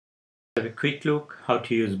Have a quick look how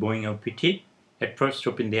to use Boeing OPT. At first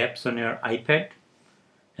open the apps on your iPad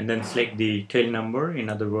and then select the tail number, in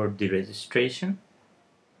other words the registration.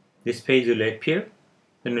 This page will appear,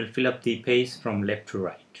 then we'll fill up the page from left to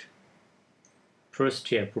right.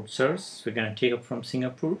 First airport source, we're going to take up from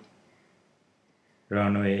Singapore,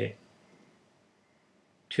 runway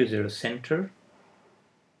 20 center.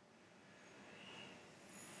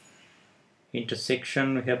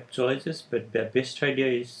 Intersection, we have choices, but the best idea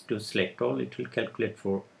is to select all. It will calculate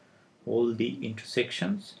for all the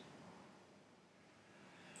intersections.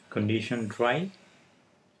 Condition dry,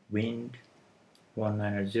 wind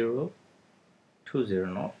 190, 20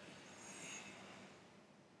 knot,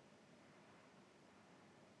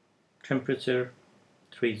 temperature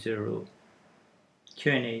 30,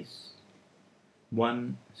 Q&As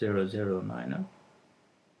 10090.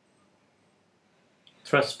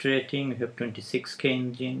 Thrust rating, we have 26K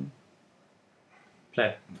engine,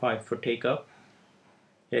 flap 5 for takeoff,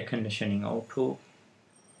 air conditioning auto,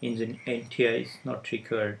 engine NTI is not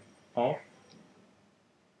required off.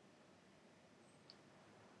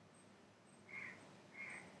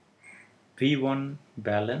 V1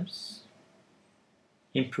 balance,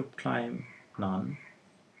 improved climb none,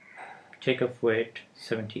 takeoff weight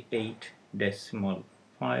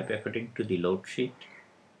 78.5 according to the load sheet.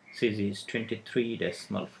 CG is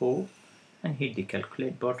 23.4 and hit the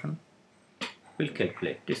calculate button. We'll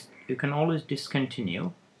calculate this. You can always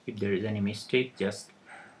discontinue if there is any mistake, just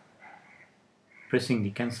pressing the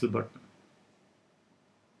cancel button.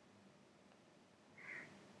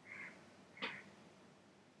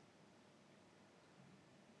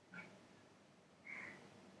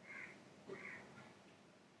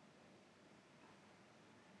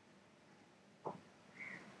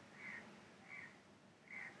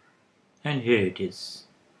 And here it is,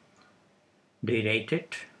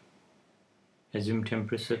 derated, assume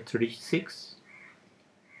temperature 36,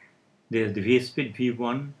 there's the V speed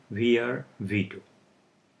V1, VR, V2.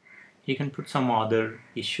 You can put some other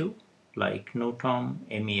issue like NOTAM,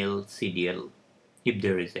 MEL, CDL if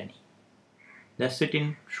there is any. That's it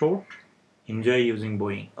in short. Enjoy using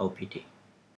Boeing OPT.